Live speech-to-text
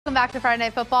Welcome back to Friday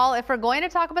Night Football. If we're going to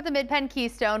talk about the Mid-Penn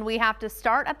Keystone, we have to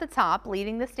start at the top.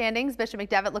 Leading the standings, Bishop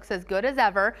McDevitt looks as good as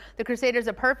ever. The Crusaders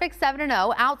a perfect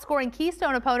 7-0, outscoring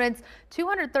Keystone opponents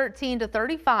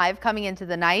 213-35 coming into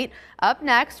the night. Up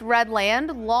next,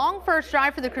 Redland. Long first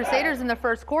drive for the Crusaders in the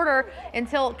first quarter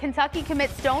until Kentucky commit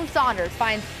Stone Saunders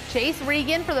finds Chase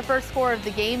Regan for the first score of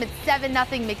the game. It's 7-0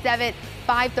 McDevitt.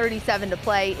 5:37 to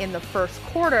play in the first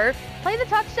quarter. Play the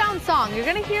touchdown song. You're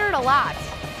going to hear it a lot.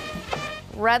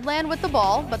 Redland with the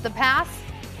ball, but the pass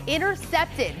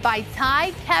intercepted by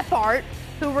Ty Kephart,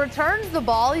 who returns the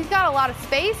ball. He's got a lot of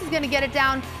space. He's going to get it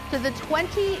down to the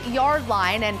 20-yard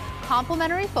line, and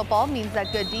complementary football means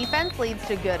that good defense leads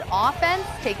to good offense.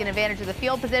 Taking advantage of the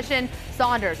field position,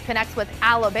 Saunders connects with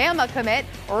Alabama commit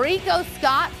Rico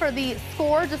Scott for the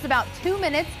score just about 2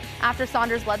 minutes after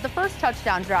Saunders led the first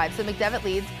touchdown drive, so McDevitt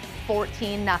leads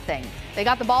 14-0. They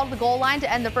got the ball to the goal line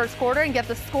to end the first quarter and get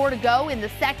the score to go in the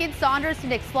second. Saunders to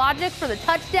Nick Slogic for the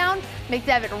touchdown.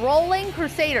 McDevitt rolling.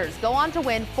 Crusaders go on to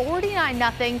win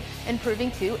 49-0, improving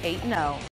to 8-0.